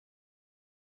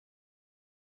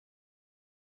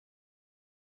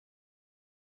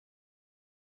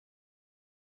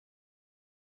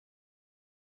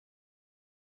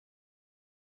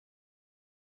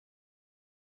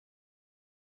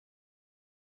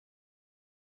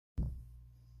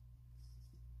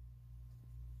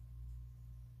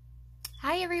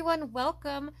Hi everyone,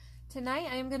 welcome. Tonight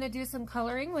I'm going to do some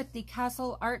coloring with the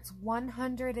Castle Arts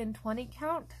 120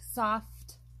 count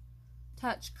soft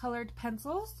touch colored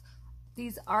pencils.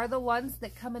 These are the ones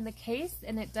that come in the case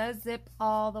and it does zip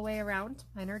all the way around.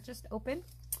 Mine are just open.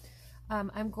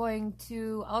 I'm going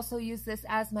to also use this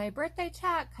as my birthday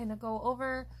chat, kind of go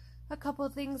over a couple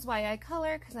of things why I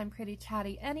color because I'm pretty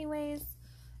chatty anyways.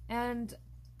 And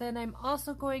then I'm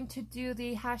also going to do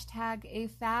the hashtag A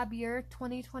Fab Year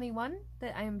 2021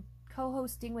 that I'm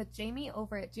co-hosting with Jamie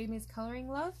over at Jamie's Coloring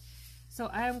Love. So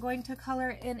I am going to color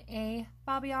in a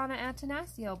Fabiana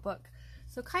Attanasio book.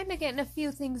 So kind of getting a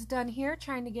few things done here,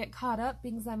 trying to get caught up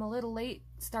because I'm a little late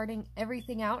starting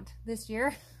everything out this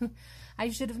year. I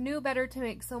should have knew better to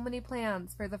make so many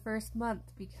plans for the first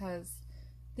month because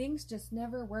things just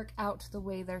never work out the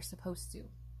way they're supposed to.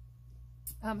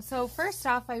 So first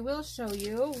off, I will show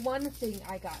you one thing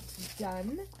I got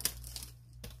done.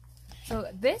 So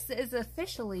this is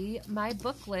officially my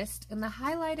book list, and the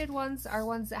highlighted ones are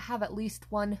ones that have at least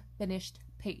one finished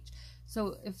page.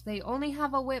 So if they only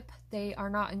have a whip, they are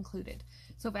not included.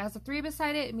 So if it has a 3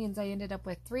 beside it, it means I ended up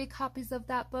with 3 copies of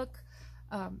that book.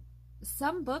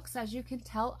 Some books, as you can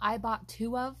tell, I bought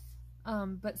 2 of,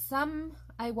 but some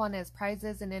I won as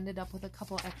prizes and ended up with a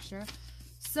couple extra.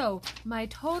 So my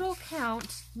total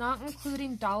count, not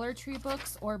including Dollar Tree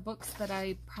books or books that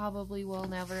I probably will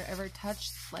never ever touch,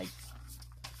 like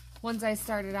ones I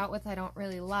started out with I don't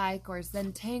really like, or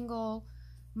Zentangle,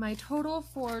 my total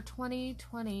for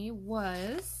 2020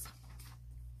 was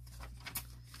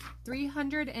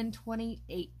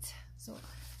 328. So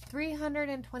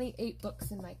 328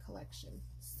 books in my collection.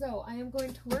 So I am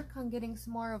going to work on getting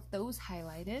some more of those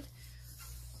highlighted,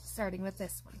 starting with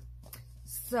this one.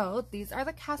 So these are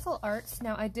the Castle Arts.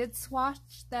 Now I did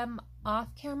swatch them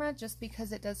off camera just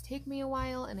because it does take me a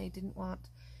while and I didn't want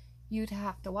you to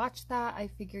have to watch that. I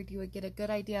figured you would get a good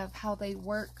idea of how they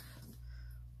work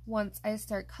once I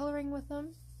start coloring with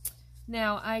them.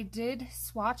 Now I did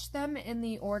swatch them in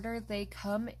the order they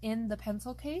come in the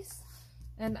pencil case,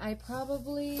 and I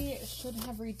probably should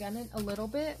have redone it a little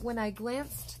bit. When I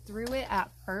glanced through it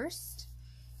at first,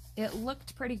 it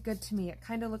looked pretty good to me. It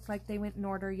kind of looked like they went in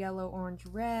order yellow, orange,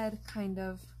 red, kind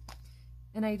of.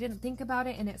 And I didn't think about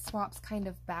it, and it swaps kind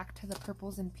of back to the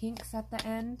purples and pinks at the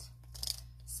end.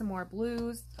 Some more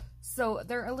blues. So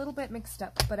they're a little bit mixed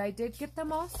up, but I did get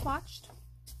them all swatched.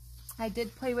 I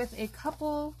did play with a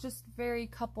couple, just very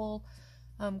couple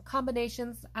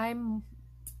combinations. I'm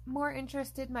more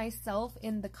interested myself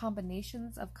in the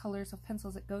combinations of colors of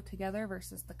pencils that go together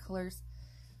versus the colors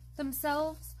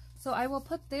themselves. So I will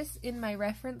put this in my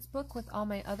reference book with all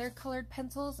my other colored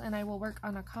pencils, and I will work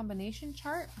on a combination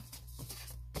chart.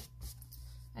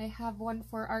 I have one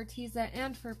for Arteza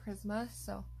and for Prisma.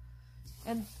 So,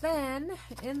 and then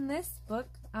in this book,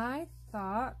 I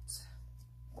thought,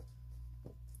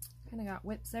 kind of got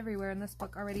whips everywhere in this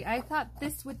book already. I thought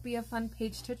this would be a fun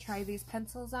page to try these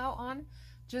pencils out on,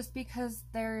 just because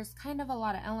there's kind of a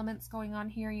lot of elements going on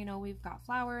here. You know, we've got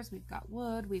flowers, we've got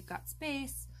wood, we've got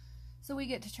space. So we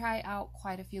get to try out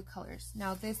quite a few colors.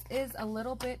 Now this is a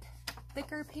little bit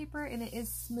thicker paper and it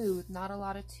is smooth, not a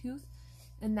lot of tooth,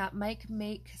 and that might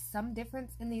make some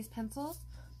difference in these pencils.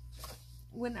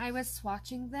 When I was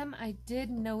swatching them, I did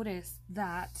notice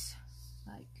that,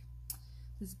 like,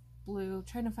 this blue,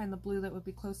 trying to find the blue that would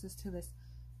be closest to this.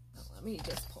 Oh, let me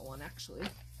just pull one actually.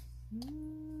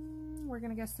 We're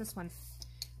gonna guess this one.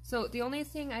 So the only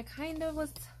thing I kind of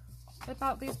was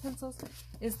about these pencils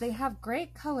is they have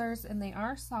great colors and they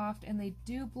are soft and they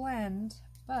do blend,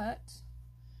 but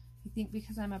I think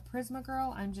because I'm a Prisma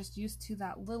girl, I'm just used to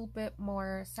that little bit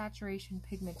more saturation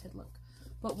pigmented look.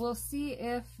 But we'll see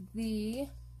if the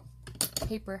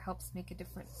paper helps make a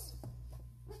difference.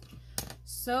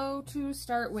 So to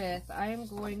start with, I'm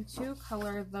going to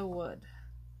color the wood.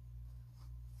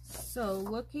 So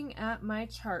looking at my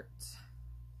chart,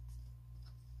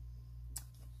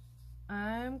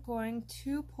 I'm going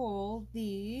to pull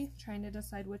the, trying to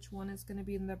decide which one is going to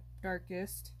be in the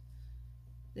darkest,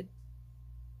 the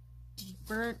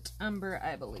burnt umber,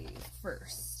 I believe,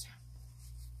 first.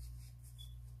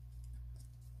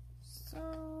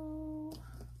 So,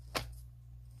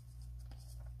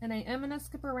 and I am going to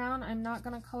skip around. I'm not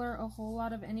going to color a whole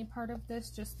lot of any part of this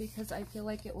just because I feel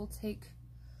like it will take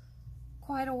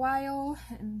quite a while,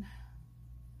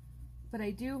 but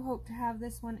I do hope to have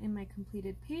this one in my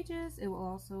completed pages. It will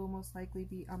also most likely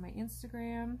be on my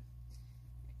Instagram.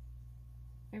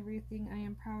 Everything I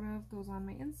am proud of goes on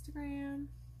my Instagram.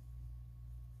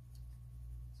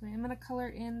 So I am going to color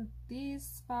in these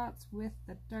spots with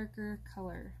the darker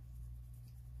color.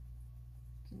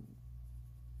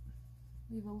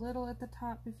 Leave a little at the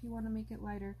top if you want to make it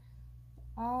lighter.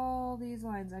 All these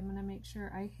lines I'm going to make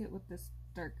sure I hit with this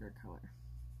darker color.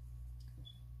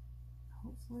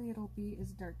 Hopefully it'll be as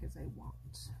dark as I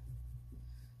want.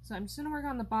 So I'm just going to work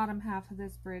on the bottom half of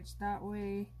this bridge. That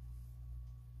way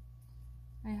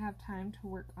I have time to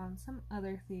work on some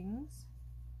other things.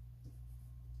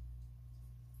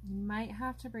 Might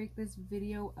have to break this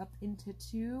video up into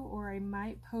two, or I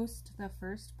might post the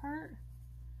first part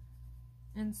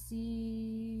and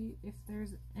see if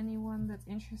there's anyone that's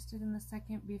interested in the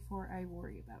second before I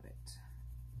worry about it.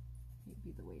 Might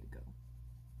be the way to go.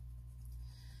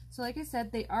 So like I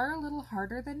said, they are a little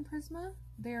harder than Prisma.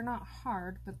 They are not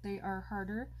hard, but they are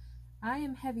harder. I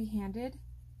am heavy-handed,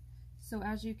 so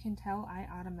as you can tell, I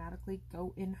automatically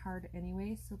go in hard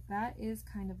anyway, so that is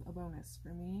kind of a bonus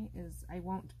for me, is I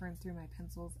won't burn through my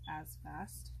pencils as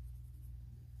fast.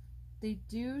 They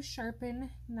do sharpen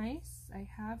nice. I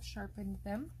have sharpened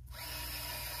them.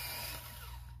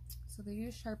 So they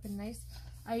do sharpen nice.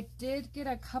 I did get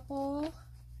a couple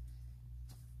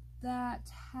that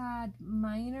had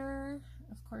minor,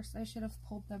 of course I should have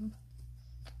pulled them,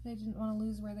 but I didn't want to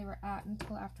lose where they were at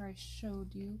until after I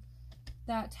showed you,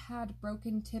 that had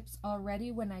broken tips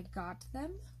already when I got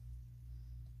them,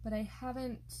 but I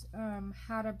haven't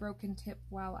had a broken tip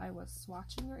while I was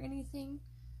swatching or anything,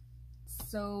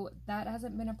 so that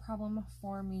hasn't been a problem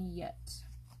for me yet.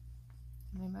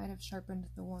 And I might have sharpened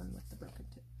the one with the broken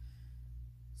tip.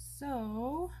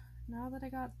 So now that I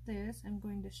got this, I'm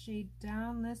going to shade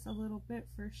down this a little bit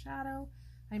for shadow.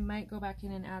 I might go back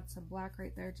in and add some black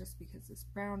right there just because this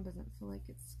brown doesn't feel like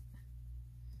it's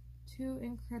too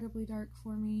incredibly dark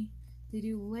for me. They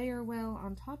do layer well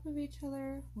on top of each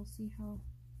other. We'll see how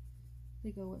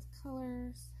they go with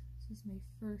colors. This is my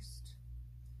first.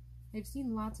 I've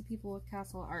seen lots of people with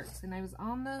Castle Arts, and I was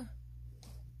on the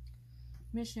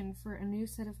mission for a new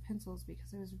set of pencils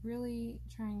because I was really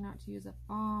trying not to use up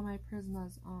all my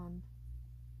Prismas on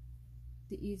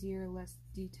the easier, less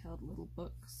detailed little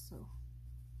books. So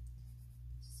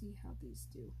let's see how these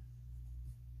do.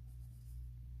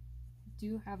 I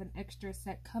do have an extra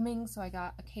set coming, so I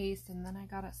got a case and then I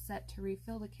got a set to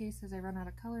refill the case as I run out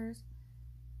of colors.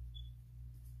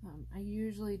 I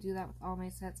usually do that with all my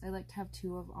sets. I like to have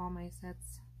 2 of all my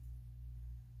sets,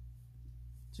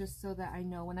 just so that I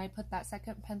know when I put that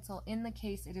second pencil in the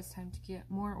case, it is time to get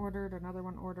more ordered, another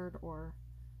one ordered, or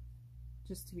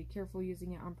just to be careful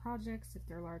using it on projects if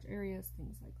they're large areas,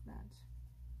 things like that.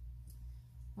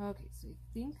 Okay, so I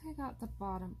think I got the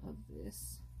bottom of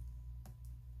this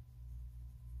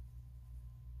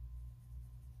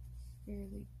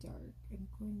fairly dark. I'm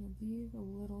going to leave a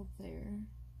little there.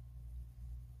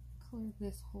 Color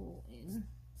this hole in.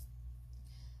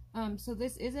 So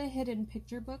this is a hidden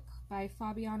picture book by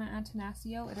Fabiana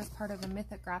Attanasio. It is part of the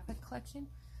Mythographic collection.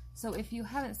 So if you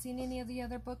haven't seen any of the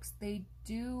other books, they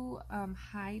do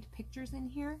hide pictures in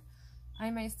here. I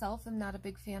myself am not a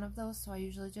big fan of those, so I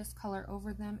usually just color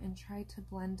over them and try to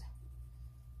blend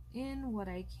in what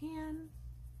I can.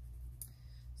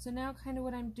 So now kind of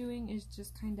what I'm doing is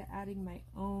just kind of adding my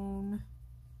own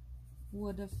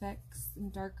wood effects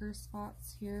and darker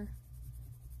spots here,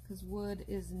 because wood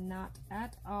is not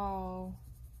at all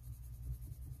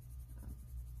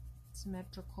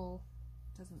symmetrical.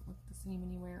 Doesn't look the same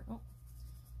anywhere. Oh,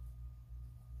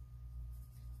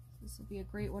 this will be a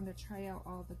great one to try out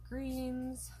all the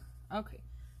greens. Okay,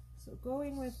 so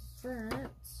going with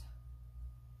burnt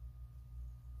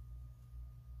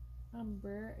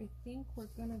umber, I think we're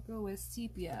gonna go with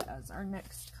sepia as our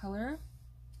next color.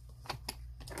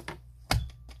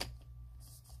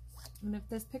 And if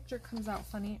this picture comes out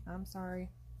funny, I'm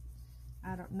sorry.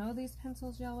 I don't know these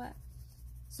pencils yet.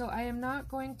 So I am not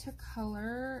going to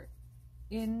color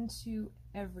into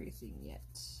everything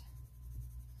yet.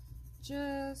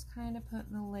 Just kind of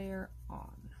putting a layer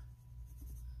on.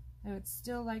 I would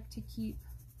still like to keep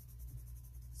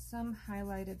some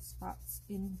highlighted spots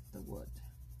in the wood.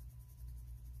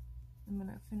 I'm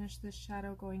gonna finish this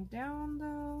shadow going down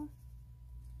though.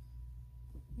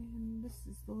 And this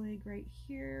is the leg right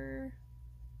here.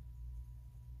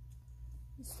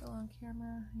 It's still on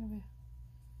camera. I have an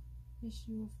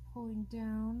issue of pulling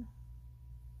down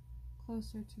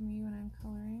closer to me when I'm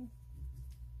coloring.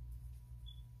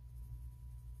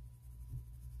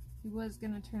 I was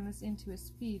going to turn this into a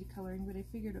speed coloring, but I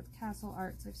figured with Castle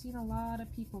Arts, I've seen a lot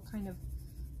of people kind of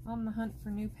on the hunt for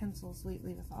new pencils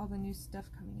lately with all the new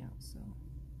stuff coming out, so.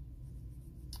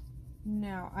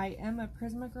 Now, I am a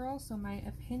Prisma girl, so my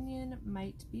opinion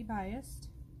might be biased.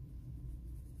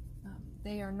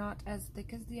 They are not as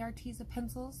thick as the Arteza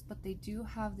pencils, but they do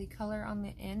have the color on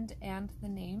the end and the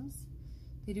names.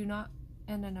 They do not,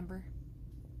 and a number.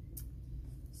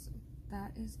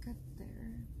 that is good there.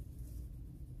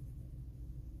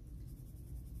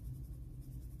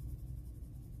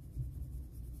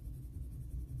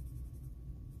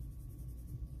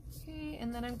 Okay,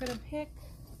 and then I'm gonna pick,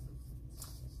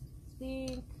 I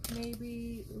think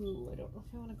maybe, ooh, I don't know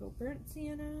if I want to go burnt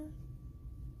sienna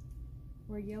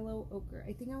or yellow ochre.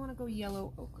 I think I want to go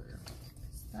yellow ochre.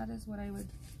 So that is what I would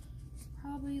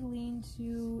probably lean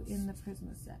to in the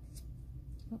Prisma set.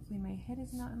 Hopefully my head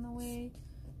is not in the way.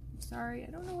 I'm sorry,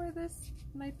 I don't know where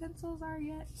my pencils are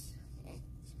yet.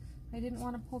 I didn't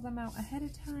want to pull them out ahead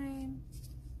of time.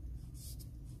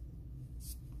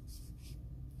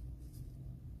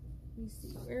 Let me see,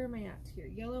 where am I at here?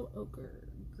 Yellow ochre,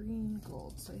 green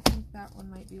gold. So I think that one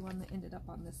might be one that ended up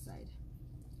on this side.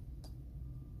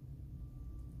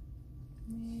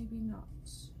 Maybe not.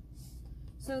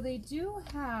 So they do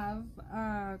have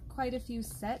quite a few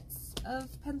sets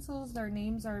of pencils. Their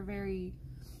names are very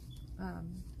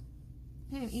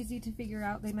kind of easy to figure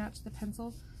out. They match the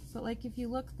pencil. But like if you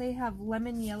look, they have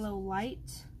lemon yellow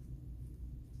light,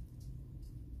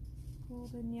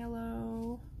 golden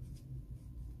yellow,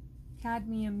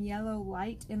 cadmium yellow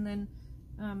light, and then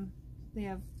they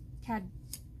have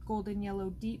golden yellow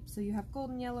deep. So you have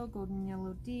golden yellow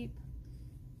deep,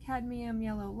 cadmium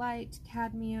yellow light,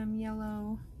 cadmium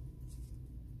yellow,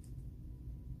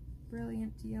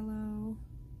 brilliant yellow.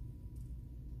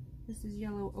 This is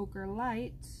yellow ochre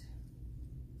light,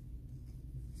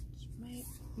 which might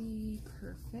be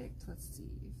perfect. Let's see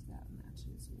if that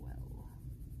matches well.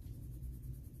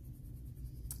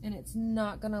 And it's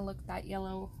not gonna look that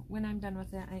yellow when I'm done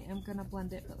with it. I am gonna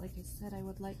blend it, but like I said, I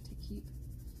would like to keep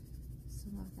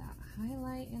some of that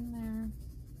highlight in there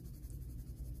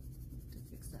to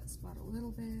fix that spot a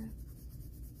little bit.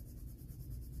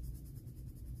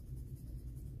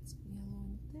 Some yellow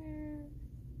in there.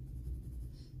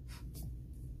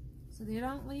 So they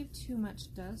don't leave too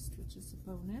much dust, which is a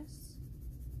bonus.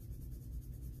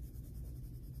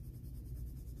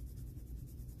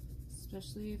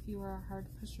 Especially if you are a hard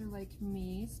pusher like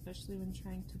me, especially when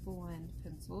trying to blend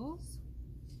pencils.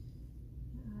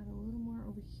 Add a little more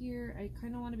over here. I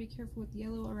kind of want to be careful with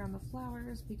yellow around the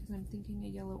flowers because I'm thinking a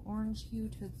yellow-orange hue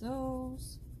to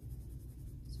those.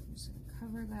 So I'm just going to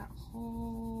cover that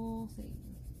whole thing.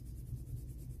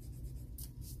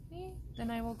 Okay, then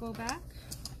I will go back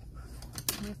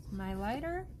with my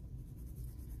lighter,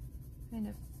 kind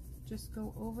of just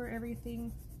go over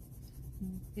everything.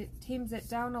 It tames it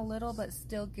down a little, but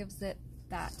still gives it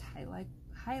that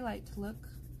highlight look,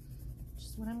 which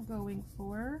is what I'm going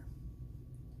for.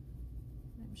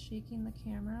 I'm shaking the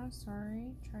camera,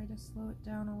 sorry. Try to slow it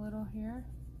down a little here.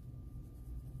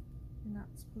 You're not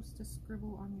supposed to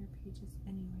scribble on your pages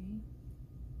anyway.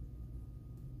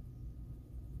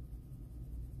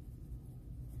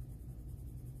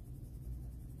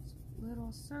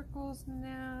 Little circles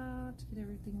now to get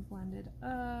everything blended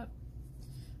up.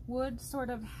 Wood sort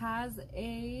of has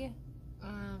a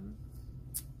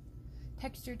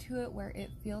texture to it where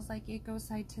it feels like it goes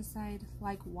side to side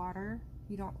like water.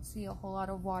 You don't see a whole lot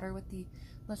of water with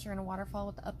unless you're in a waterfall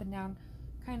with the up and down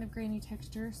kind of grainy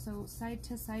texture. So side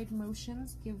to side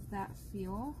motions give that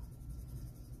feel.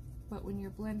 But when you're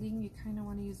blending, you kind of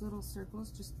want to use little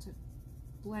circles just to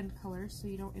blend colors so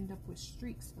you don't end up with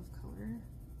streaks of color.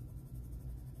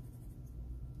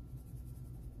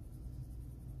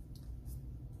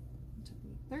 It took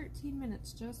me 13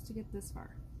 minutes just to get this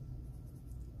far.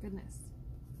 Goodness.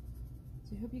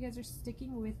 So I hope you guys are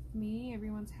sticking with me.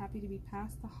 Everyone's happy to be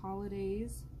past the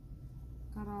holidays.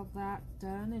 Got all that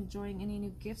done. Enjoying any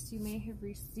new gifts you may have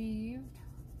received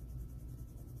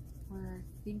or are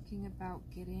thinking about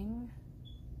getting.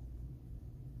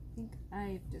 I think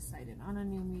I've decided on a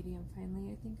new medium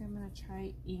finally. I think I'm going to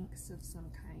try inks of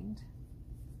some kind.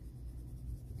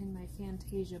 In my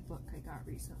Fantasia book I got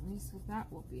recently, so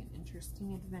that will be an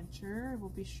interesting adventure. We'll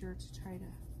be sure to try to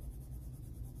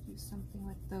do something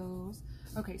with those.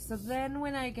 Okay, so then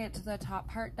when I get to the top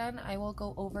part done, I will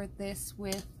go over this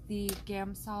with the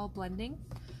Gamsol blending.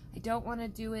 I don't want to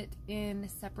do it in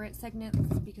separate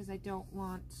segments because I don't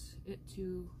want it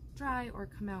to dry or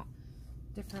come out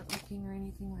different looking or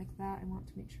anything like that. I want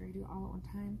to make sure I do it all at one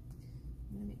time.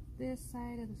 I'm going to make this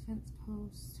side of the fence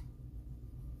post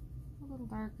a little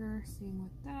darker, same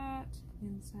with that,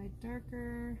 inside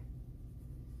darker,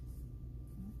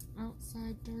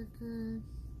 outside darker,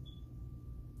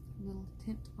 a little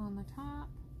tint on the top,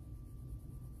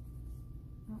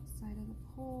 outside of the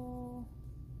pole,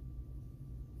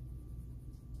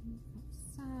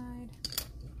 outside.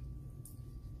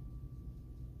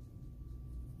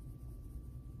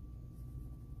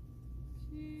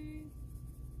 Okay.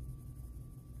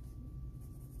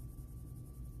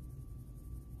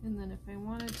 And then if I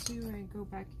wanted to, I go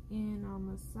back in on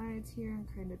the sides here and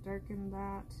kind of darken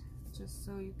that, just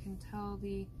so you can tell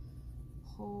the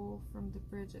hole from the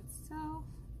bridge itself.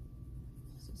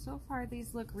 So far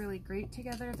these look really great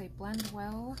together. They blend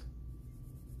well.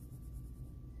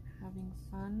 Having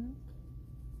fun.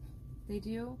 They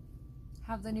do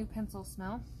have the new pencil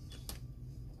smell.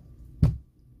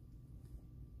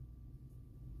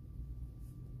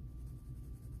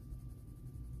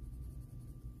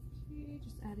 Okay,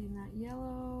 just adding that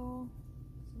yellow.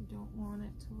 So I don't want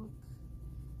it to look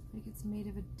like it's made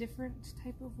of a different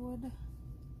type of wood.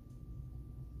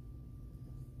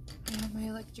 I have my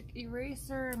electric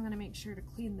eraser. I'm going to make sure to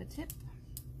clean the tip,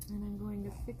 and I'm going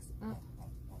to fix up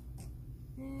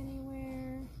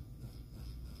anywhere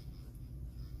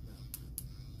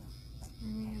I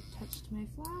may have touched my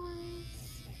flowers.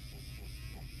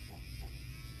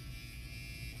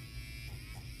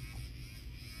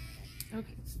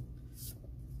 Okay, so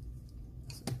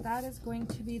that is going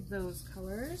to be those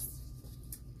colors.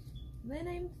 Then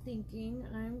I'm thinking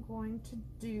I'm going to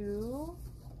do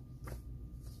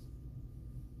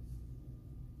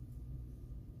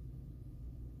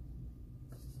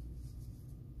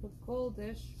the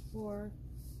goldish orange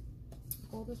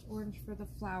for the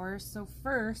flowers. So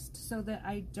first, so that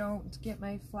I don't get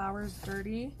my flowers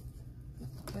dirty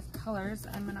with colors,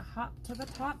 I'm going to hop to the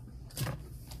top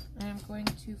and I'm going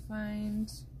to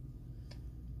find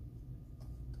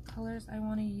the colors I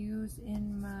want to use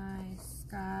in my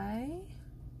sky.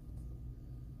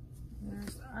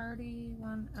 There's already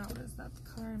one out. Is that the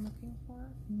color I'm looking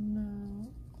for?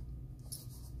 No.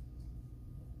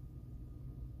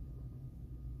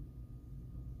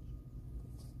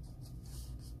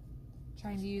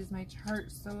 Trying to use my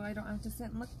chart so I don't have to sit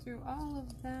and look through all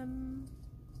of them.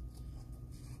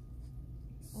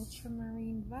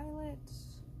 Ultramarine violet.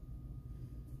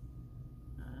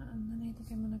 And then I think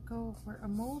I'm going to go for a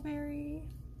mulberry.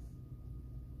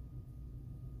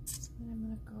 And I'm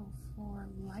going to go for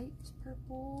light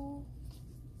purple.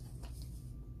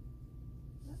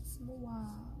 That's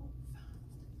mauve.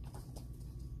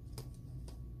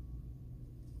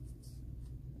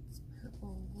 That's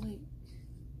purple lake.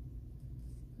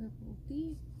 Purple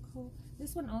deep.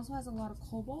 This one also has a lot of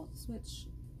cobalts, which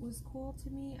was cool to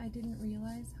me. I didn't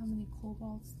realize how many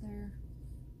cobalts there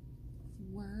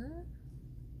were.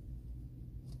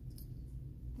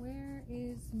 Where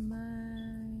is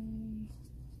my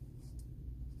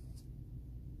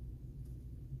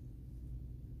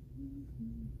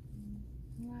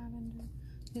lavender?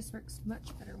 This works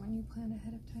much better when you plan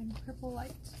ahead of time. Purple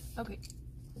light. Okay.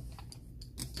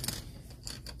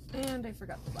 And I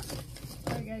forgot the black.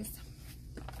 Sorry guys.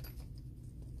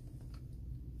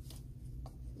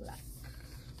 Black.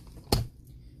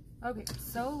 Okay,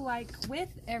 so like with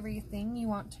everything, you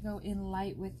want to go in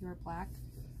light with your black.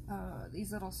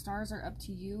 These little stars are up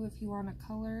to you if you want to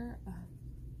color.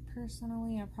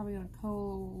 Personally, I'm probably going to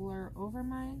color over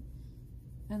mine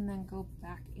and then go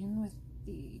back in with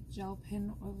the gel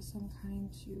pen of some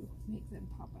kind to make them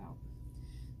pop out.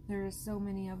 There are so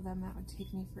many of them that would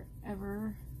take me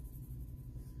forever.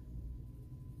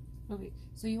 Okay,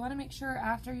 so you want to make sure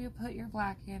after you put your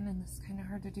black in, and this is kind of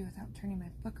hard to do without turning my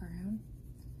book around.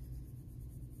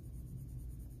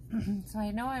 So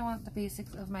I know I want the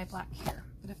basics of my black here,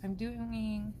 but if I'm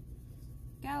doing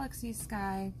galaxy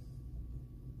sky,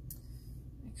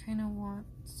 I kind of want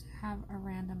to have a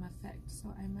random effect.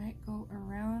 So I might go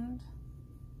around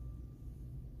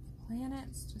the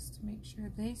planets just to make sure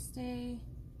they stay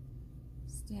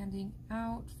standing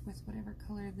out with whatever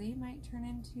color they might turn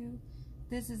into.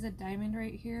 This is a diamond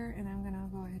right here, and I'm going to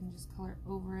go ahead and just color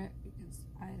over it because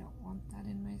I don't want that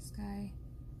in my sky.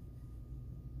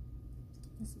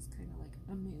 This is kind of like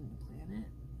a moon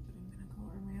planet, but I'm going to go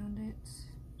around it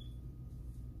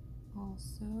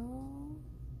also.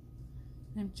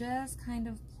 I'm just kind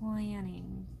of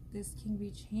planning. This can be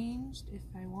changed if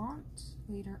I want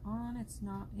later on. It's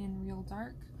not in real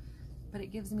dark, but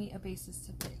it gives me a basis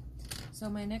to play. So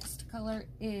my next color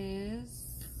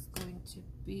is going to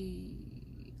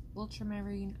be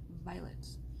ultramarine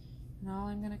violet. And all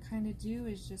I'm going to kind of do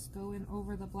is just go in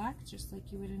over the black just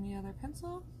like you would any other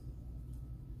pencil.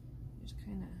 Just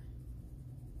kind of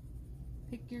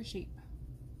pick your shape.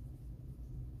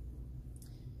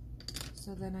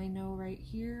 So then I know right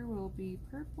here will be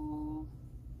purple.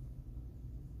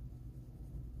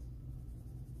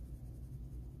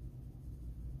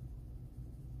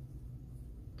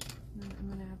 And I'm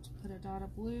going to have to put a dot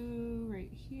of blue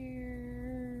right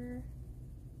here.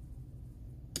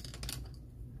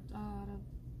 A dot of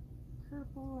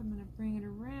purple. I'm going to bring it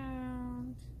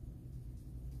around.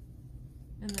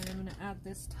 And then I'm going to add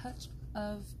this touch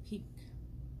of pink.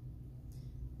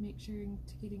 make sure you're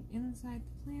getting inside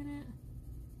the planet.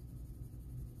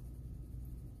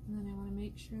 And then I want to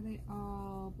make sure they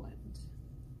all blend.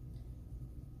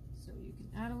 So you can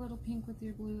add a little pink with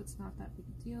your blue, it's not that big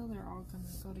a deal, they're all going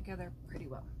to go together pretty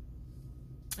well.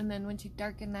 And then once you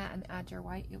darken that and add your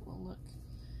white, it will look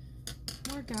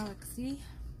more galaxy.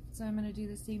 So I'm going to do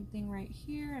the same thing right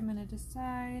here. I'm going to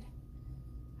decide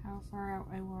how far out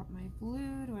I want my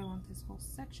blue. Do I want this whole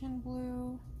section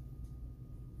blue?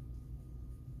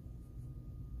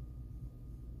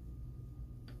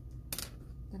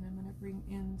 Then I'm going to bring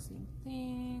in the same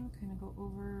thing, kind of go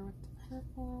over with the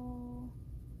purple.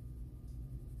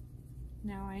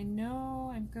 Now I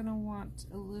know I'm going to want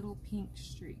a little pink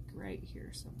streak right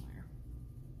here somewhere.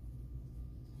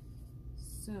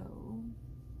 So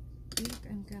I think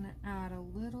I'm going to add a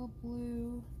little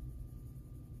blue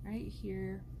right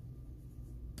here.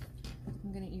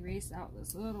 I'm going to erase out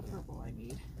this little purple I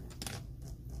need.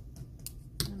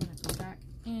 I'm going to go back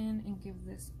in and give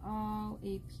this all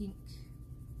a pink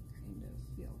kind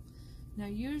of feel. Now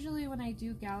usually when I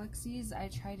do galaxies, I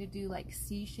try to do like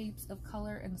C shapes of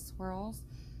color and swirls,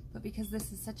 but because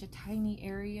this is such a tiny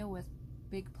area with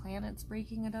big planets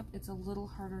breaking it up, it's a little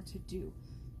harder to do.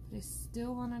 But I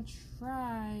still want to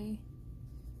try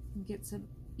and get some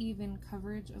even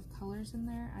coverage of colors in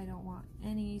there. I don't want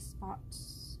any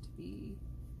spots to be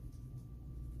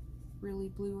really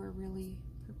blue or really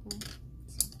purple.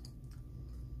 So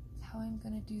that's how I'm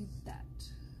going to do that.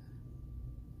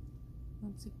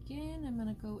 Once again, I'm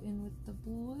going to go in with the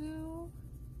blue.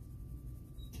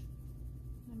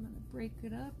 I'm going to break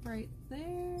it up right there.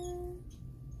 I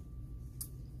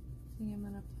think I'm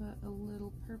going to put a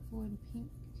little purple and pink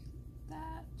like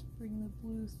that. Bring the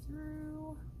blue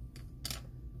through.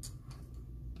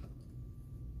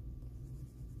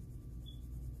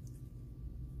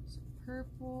 So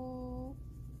purple.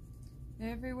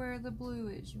 Everywhere the blue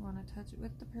is, you want to touch it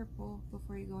with the purple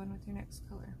before you go in with your next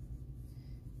color.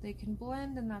 They can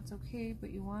blend and that's okay, but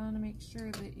you want to make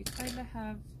sure that you kind of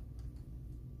have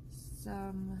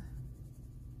some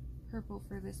purple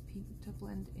for this pink to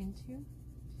blend into.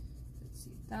 Let's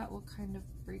see, that will kind of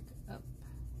break up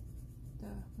the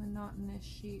monotonous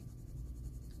shape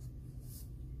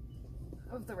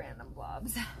of the random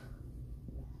blobs.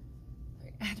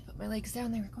 Alright, I had to put my legs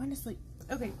down, they were going to sleep.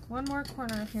 Okay, one more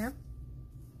corner here.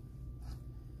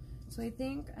 So I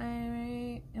think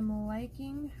I am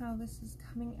liking how this is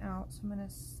coming out, so I'm going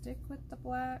to stick with the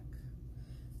black.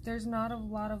 There's not a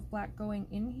lot of black going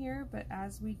in here, but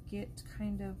as we get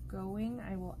kind of going,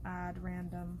 I will add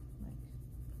random, like,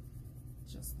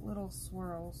 just little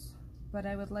swirls. But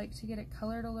I would like to get it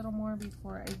colored a little more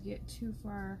before I get too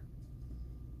far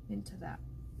into that.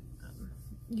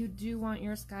 You do want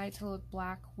your sky to look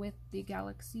black with the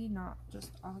galaxy, not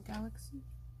just all galaxy,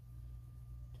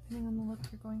 depending on the look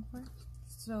you're going for.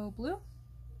 So blue.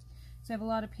 So I have a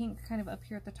lot of pink kind of up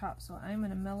here at the top, so I'm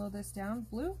going to mellow this down.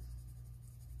 Blue.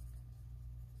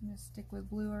 I'm going to stick with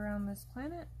blue around this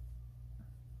planet.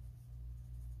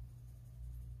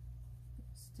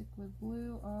 Stick with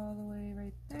blue all the way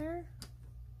right there.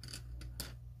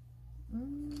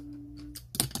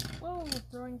 Whoa,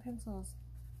 throwing pencils.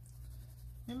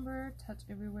 Remember, touch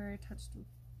everywhere I touched with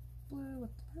blue with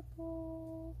the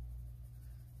purple.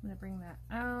 I'm going to bring that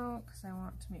out because I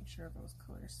want to make sure those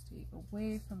colors stay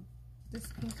away from this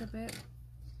pink a bit,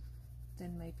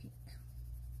 then my pink.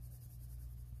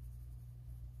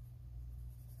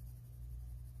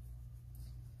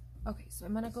 Okay, so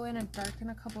I'm going to go in and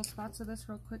darken a couple spots of this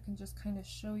real quick and just kind of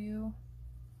show you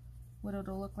what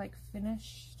it'll look like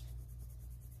finished.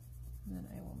 And then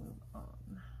I will move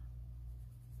on.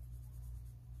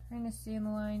 Trying to stay in the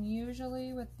line.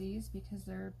 Usually with these, because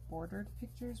they're bordered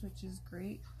pictures, which is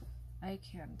great, I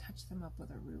can touch them up with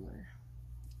a ruler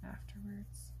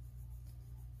afterwards.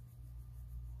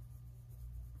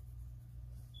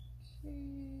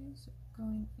 Okay, so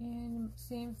going in,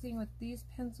 same thing with these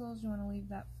pencils, you want to leave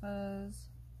that fuzz,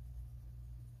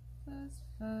 fuzz,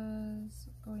 fuzz,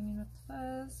 going in with the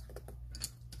fuzz.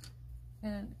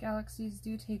 And galaxies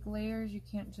do take layers, you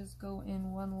can't just go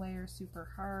in one layer super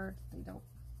hard, they don't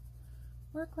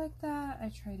work like that. I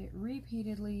tried it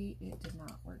repeatedly, it did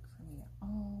not work for me at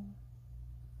all.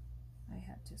 I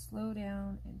had to slow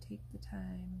down and take the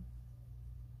time.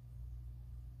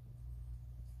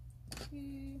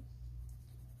 Okay.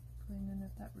 Going in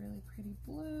with that really pretty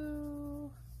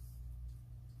blue.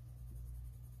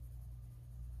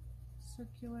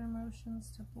 Circular motions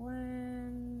to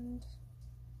blend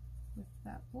with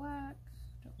that black.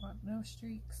 Don't want no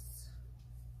streaks.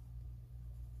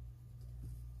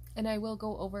 And I will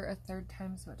go over a third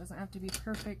time so it doesn't have to be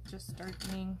perfect, just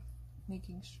darkening,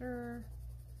 making sure.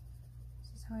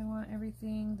 This is how I want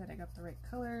everything, that I got the right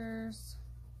colors.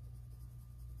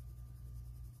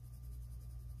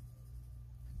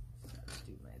 Let's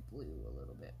do my blue a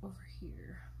little bit over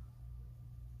here.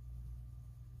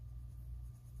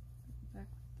 Back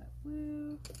with that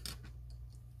blue.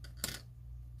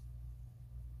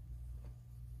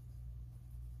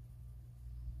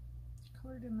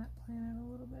 Colored in that planet a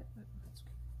little bit, but that's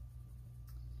good.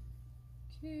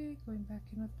 Okay, going back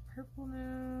in with the purple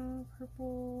now.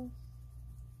 Purple.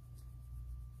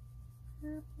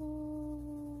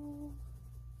 Purple.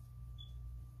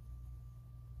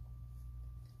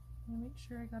 I'm gonna make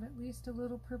sure I got at least a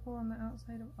little purple on the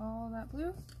outside of all that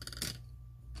blue.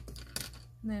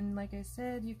 And then, like I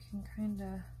said, you can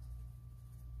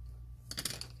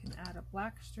add a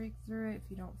black streak through it if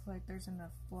you don't feel like there's enough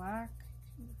black.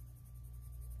 You can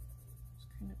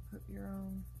just kind of put your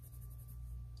own,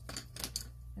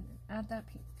 and then add that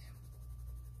pink.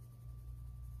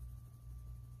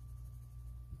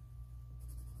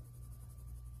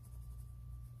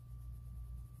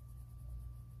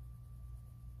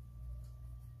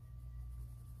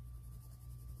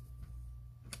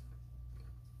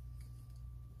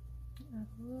 Add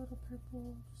a little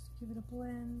purple, just to give it a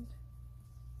blend.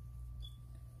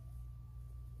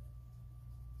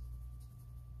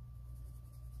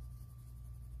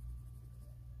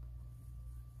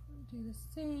 Do the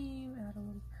same, add a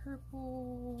little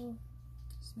purple,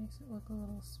 just makes it look a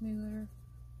little smoother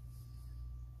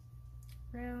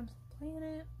around the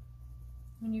planet.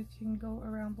 And you can go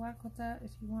around black with that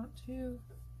if you want to,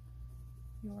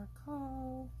 your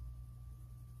call.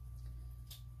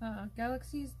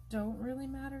 Galaxies don't really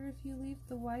matter if you leave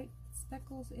the white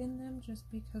speckles in them, just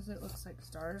because it looks like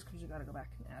stars, because you got to go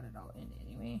back and add it all in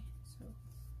anyway.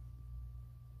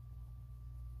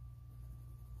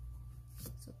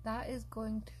 So that is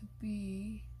going to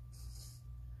be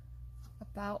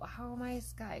about how my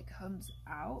sky comes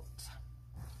out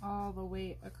all the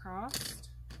way across.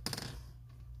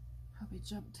 Probably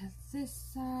jump to this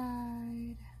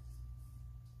side.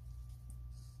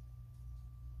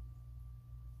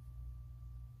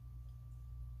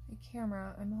 The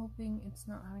camera, I'm hoping it's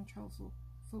not having trouble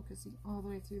focusing all the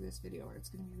way through this video, or it's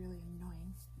going to be really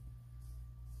annoying.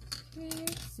 Okay,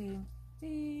 same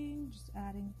thing, just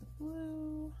adding the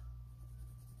blue.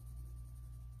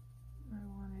 I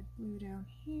wanted blue down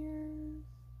here.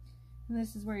 And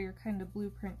this is where your kind of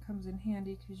blueprint comes in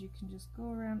handy, because you can just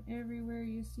go around everywhere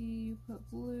you see you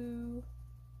put blue.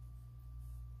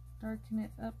 Darken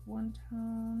it up one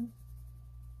tone.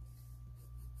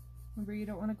 Remember, you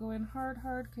don't want to go in hard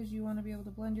because you want to be able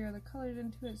to blend your other colors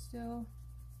into it still.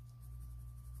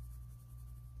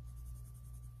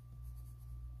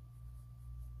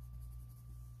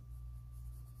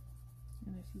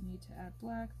 And if you need to add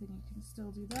black, then you can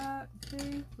still do that.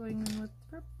 Okay, going in with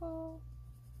purple.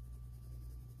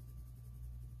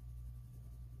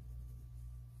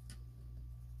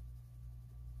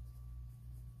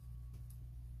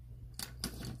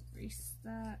 Erase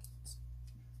that.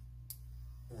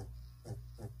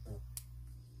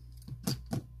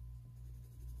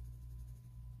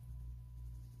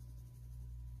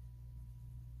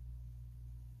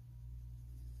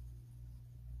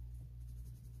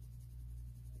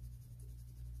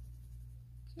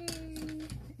 Okay,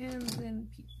 and then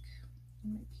pink.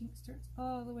 And my pink starts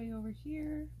all the way over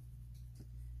here.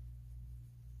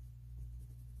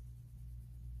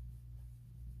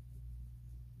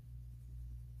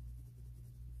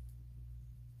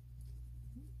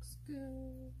 Looks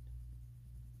good.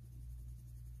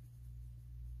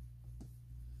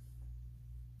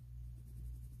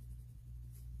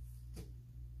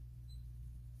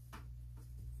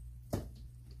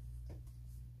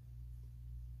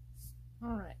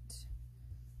 All right. So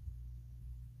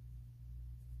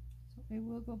I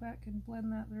will go back and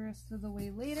blend that the rest of the way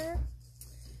later.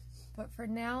 But for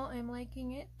now, I'm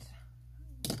liking it.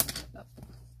 Up.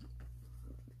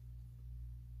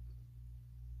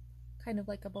 Kind of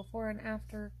like a before and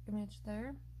after image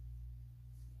there.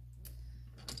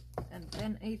 And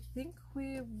then I think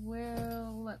we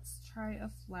will, let's try a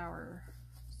flower.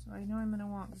 So I know I'm going to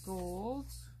want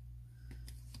gold.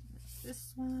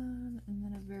 This one, and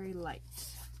then a very light.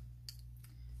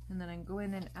 And then I can go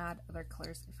in and add other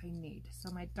colors if I need.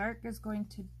 So my dark is going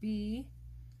to be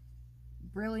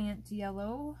brilliant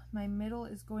yellow. My middle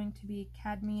is going to be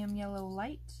cadmium yellow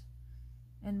light.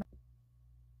 And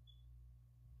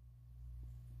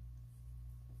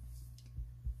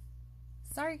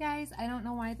sorry guys, I don't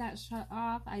know why that shut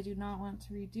off. I do not want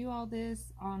to redo all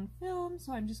this on film,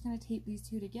 so I'm just going to tape these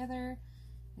two together.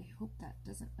 I hope that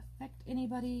doesn't affect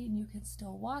anybody and you can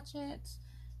still watch it.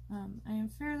 I am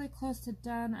fairly close to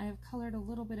done. I have colored a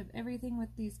little bit of everything with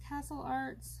these castle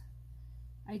arts.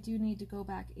 I do need to go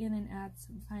back in and add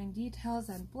some fine details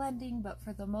and blending, but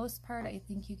for the most part I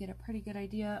think you get a pretty good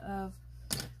idea of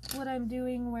what I'm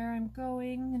doing, where I'm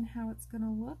going, and how it's going to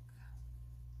look.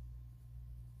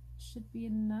 Should be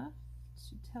enough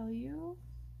to tell you.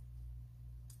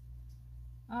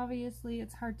 Obviously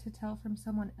it's hard to tell from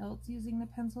someone else using the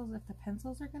pencils if the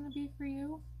pencils are going to be for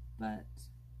you, but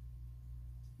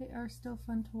they are still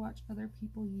fun to watch other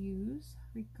people use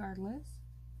regardless.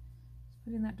 Just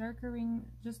putting that darker ring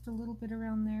just a little bit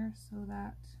around there so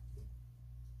that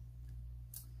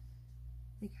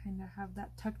they kind of have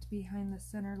that tucked behind the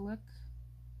center look.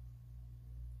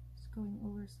 Just going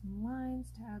over some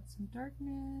lines to add some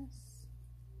darkness.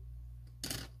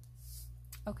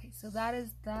 Okay, so that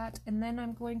is that, and then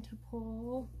I'm going to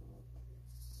pull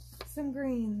some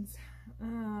greens.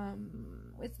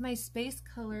 With my space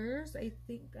colors, I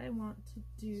think I want to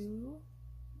do,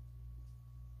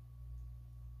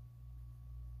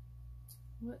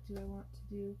 what do I want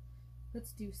to do?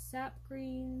 Let's do sap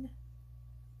green,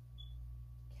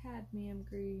 cadmium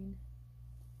green.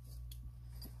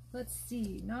 Let's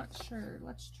see, not sure,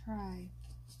 let's try.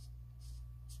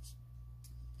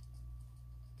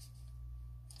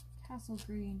 Castle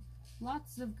green.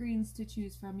 Lots of greens to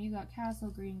choose from. You got castle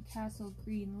green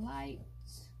light,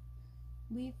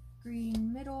 leaf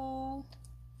green middle,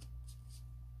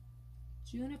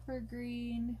 juniper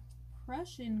green,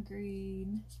 Prussian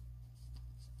green,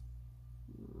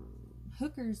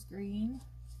 hooker's green,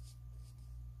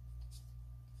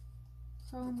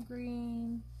 chrome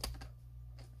green,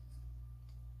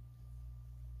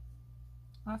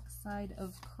 oxide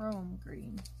of chrome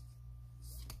green,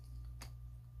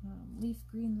 leaf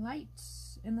green light,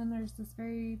 and then there's this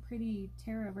very pretty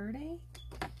Terra Verde,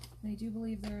 and I do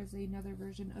believe there is another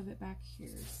version of it back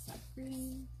here, sap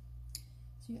green.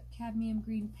 So you got cadmium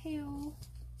green pale,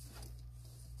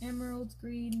 emerald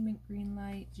green, mint green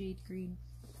light, jade green.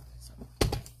 So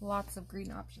lots of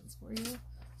green options for you.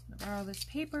 I'm gonna borrow this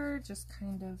paper, just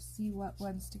kind of see what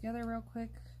blends together real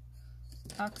quick.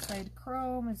 Oxide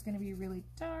chrome is going to be really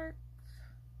dark,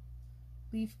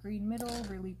 leaf green middle,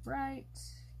 really bright,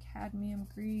 cadmium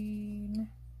green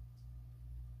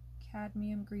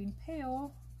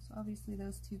pale, so obviously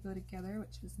those two go together,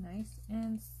 which is nice,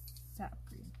 and sap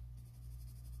green.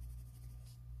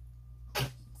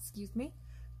 Excuse me.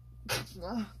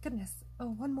 Oh goodness.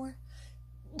 Oh, one more.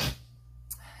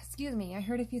 Excuse me, I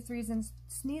heard a few threes, and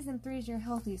sneeze in threes, you're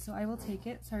healthy, so I will take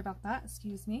it. Sorry about that,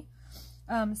 excuse me.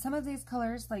 Some of these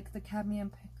colors, like the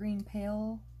cadmium green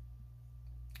pale,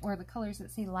 or the colors that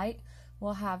say light,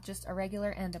 will have just a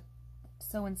regular and a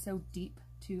so-and-so deep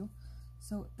too,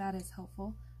 so that is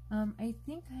helpful. I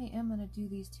think I am going to do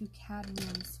these two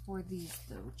cadmiums for these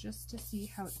though, just to see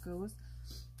how it goes.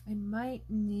 I might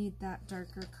need that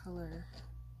darker color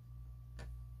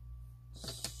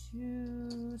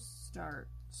to start.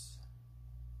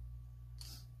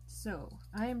 So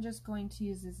I am just going to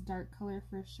use this dark color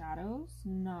for shadows,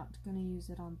 not going to use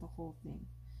it on the whole thing.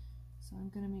 So I'm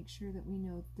going to make sure that we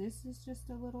know this is just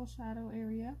a little shadow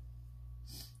area,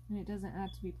 and it doesn't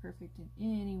have to be perfect in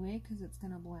any way because it's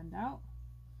going to blend out.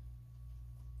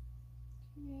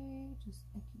 Okay, just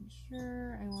making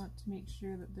sure. I want to make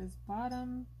sure that this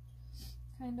bottom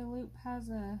kind of loop has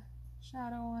a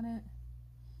shadow on it.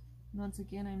 And once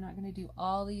again, I'm not going to do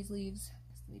all these leaves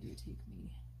because they do take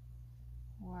me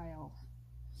a while.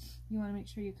 You want to make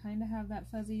sure you kind of have that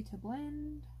fuzzy to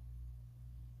blend,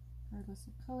 regardless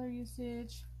of color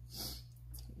usage.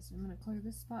 Okay, so I'm going to color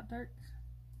this spot dark.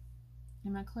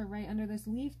 I'm going to color right under this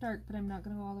leaf dark, but I'm not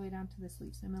going to go all the way down to this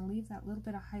leaf. So I'm going to leave that little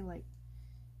bit of highlight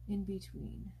in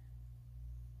between.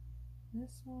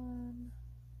 This one.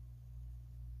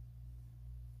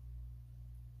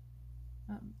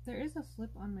 There is a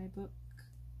flip on my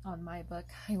book.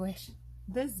 I wish.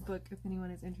 This book, if anyone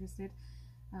is interested.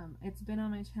 It's been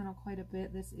on my channel quite a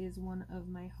bit. This is one of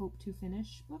my hope to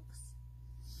finish books,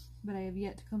 but I have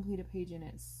yet to complete a page in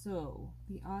it, so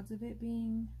the odds of it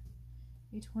being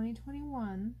a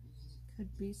 2021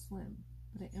 could be slim,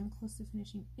 but I am close to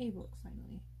finishing a book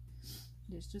finally.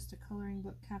 It is just a coloring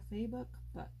book cafe book,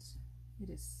 but it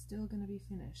is still going to be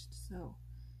finished, so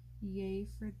yay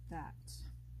for that.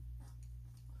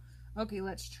 Okay,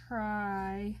 let's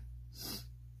try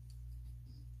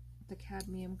the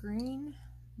cadmium green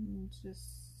and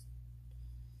just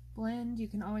blend. You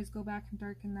can always go back and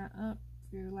darken that up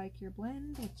if you like your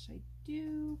blend, which I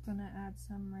do. Gonna add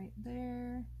some right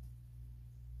there.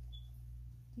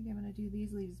 I think I'm gonna do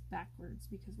these leaves backwards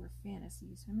because we're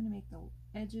fantasy, so I'm gonna make the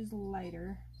edges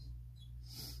lighter.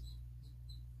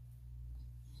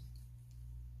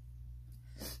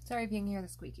 Sorry if you can hear the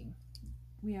squeaking.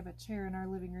 We have a chair in our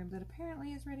living room that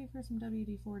apparently is ready for some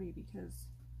WD-40 because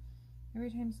every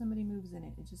time somebody moves in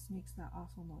it, it just makes that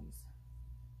awful noise.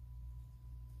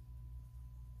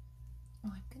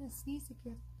 Oh, I'm gonna sneeze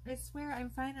again. I swear I'm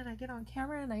fine and I get on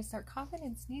camera and I start coughing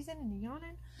and sneezing and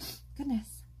yawning.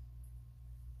 Goodness.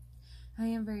 I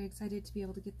am very excited to be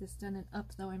able to get this done and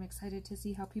up, though. I'm excited to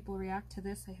see how people react to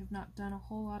this. I have not done a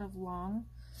whole lot of long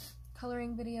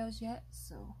coloring videos yet,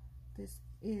 so this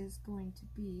is going to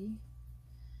be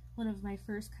one of my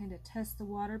first kind of test the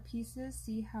water pieces,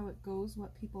 see how it goes,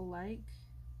 what people like.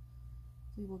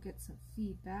 We will get some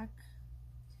feedback.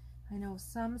 I know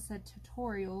some said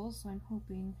tutorials, so I'm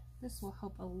hoping this will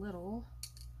help a little.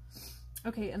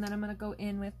 Okay, and then I'm going to go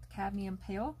in with cadmium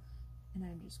pale, and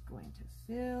I'm just going to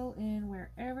fill in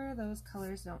wherever those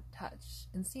colors don't touch,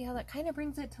 and see how that kind of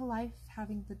brings it to life,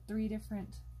 having the three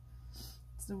different.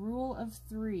 It's the rule of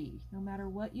 3. No matter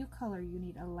what you color, you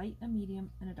need a light, a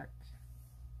medium, and a dark.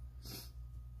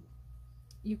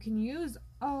 You can use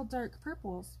all dark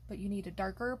purples, but you need a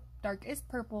darkest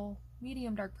purple,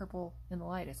 medium dark purple, and the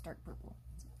lightest dark purple.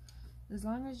 As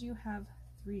long as you have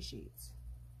 3 shades.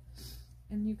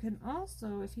 And you can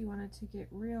also, if you wanted to get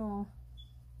real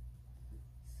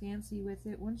fancy with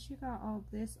it, once you got all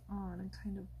this on and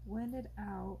kind of blend it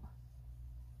out,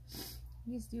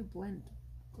 these do blend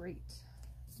great.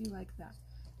 I do like that.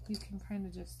 You can kind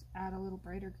of just add a little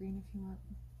brighter green if you want.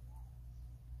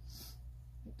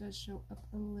 It does show up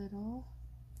a little.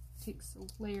 Takes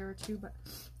a layer or two, but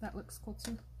that looks cool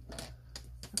too.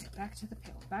 Okay, back to the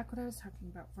pale. Back what I was talking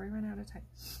about before I run out of time.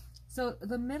 So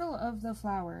the middle of the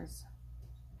flowers,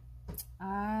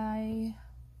 I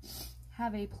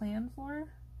have a plan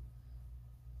for,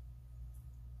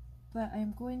 but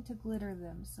I'm going to glitter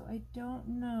them, so I don't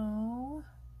know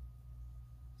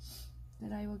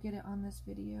that I will get it on this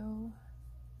video.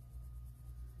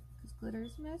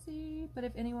 Glitter's messy, but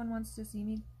if anyone wants to see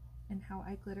me and how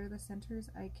I glitter the centers,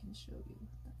 I can show you.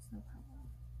 That's no problem.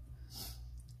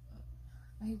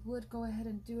 I would go ahead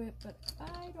and do it, but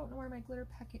I don't know where my glitter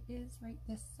packet is right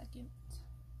this second.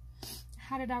 I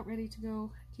had it out ready to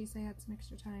go in case I had some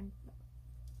extra time.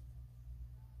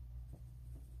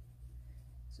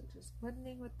 So just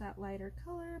blending with that lighter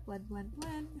color, blend, blend,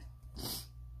 blend.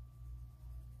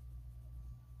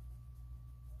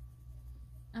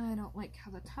 I don't like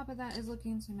how the top of that is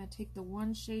looking, so I'm going to take the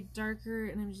 1 shade darker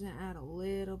and I'm just going to add a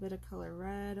little bit of color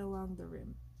right along the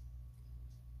rim.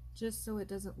 Just so it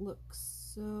doesn't look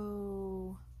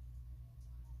so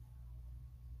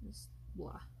just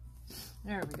blah.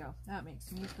 There we go. That makes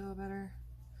me feel better.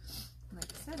 Like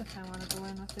I said, if I want to go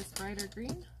in with this brighter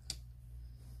green,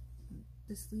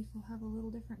 this leaf will have a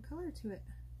little different color to it.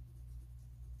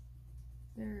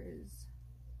 There is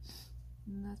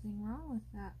nothing wrong with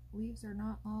that. Leaves are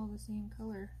not all the same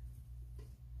color.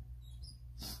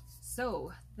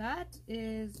 So that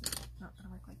is not gonna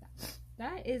work like that.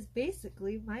 That is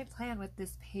basically my plan with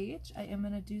this page. I am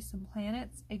gonna do some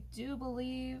planets. I do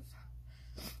believe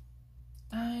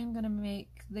I'm gonna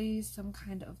make these some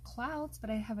kind of clouds,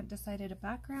 but I haven't decided a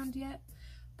background yet.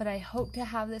 But I hope to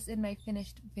have this in my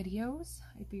finished videos.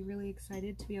 I'd be really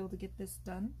excited to be able to get this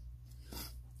done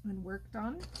and worked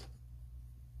on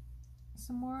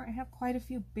some more. I have quite a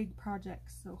few big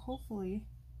projects, so hopefully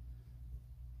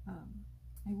I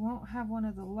won't have one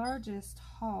of the largest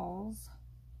hauls.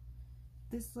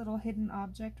 This little hidden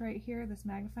object right here, this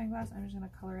magnifying glass, I'm just going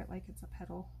to color it like it's a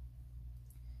petal.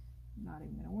 I'm not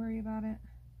even going to worry about it.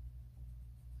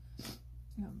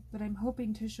 But I'm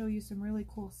hoping to show you some really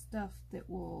cool stuff that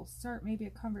will start maybe a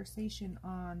conversation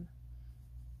on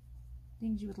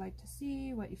things you would like to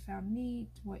see, what you found neat,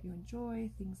 what you enjoy,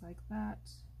 things like that.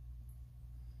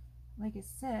 Like I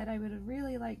said, I would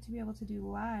really like to be able to do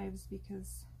lives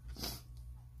because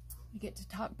I get to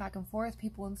talk back and forth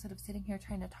people instead of sitting here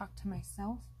trying to talk to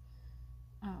myself.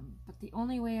 But the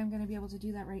only way I'm going to be able to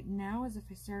do that right now is if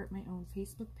I start my own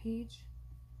Facebook page.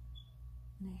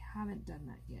 And I haven't done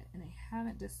that yet, and I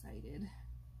haven't decided.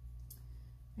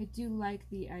 I do like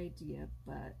the idea,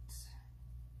 but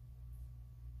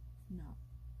not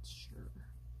sure.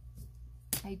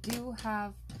 I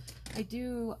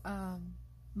do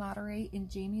moderate in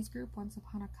Jamie's group, Once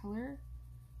Upon a Color,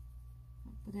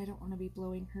 but I don't want to be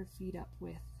blowing her feed up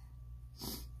with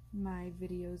my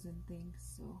videos and things,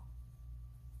 so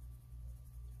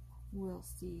we'll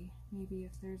see maybe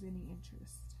if there's any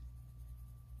interest.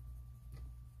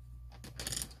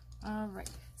 Alright,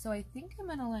 so I think I'm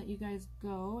going to let you guys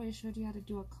go. I showed you how to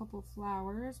do a couple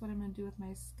flowers, what I'm going to do with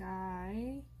my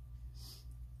sky.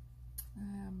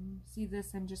 See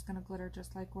this, I'm just going to glitter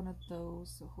just like one of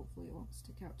those, so hopefully it won't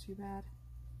stick out too bad.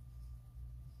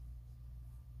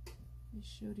 I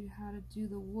showed you how to do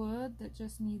the wood that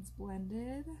just needs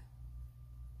blended.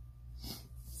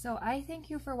 So I thank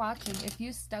you for watching. If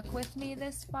you stuck with me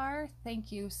this far,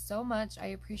 thank you so much. I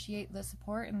appreciate the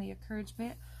support and the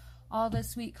encouragement, all the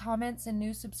sweet comments and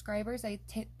new subscribers. I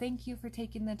thank you for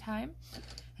taking the time,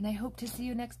 and I hope to see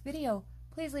you next video.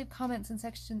 Please leave comments and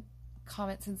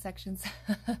comments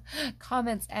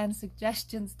and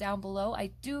suggestions down below.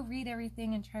 I do read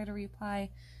everything and try to reply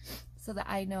so that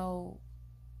I know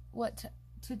what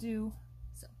to do.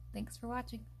 So thanks for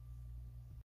watching.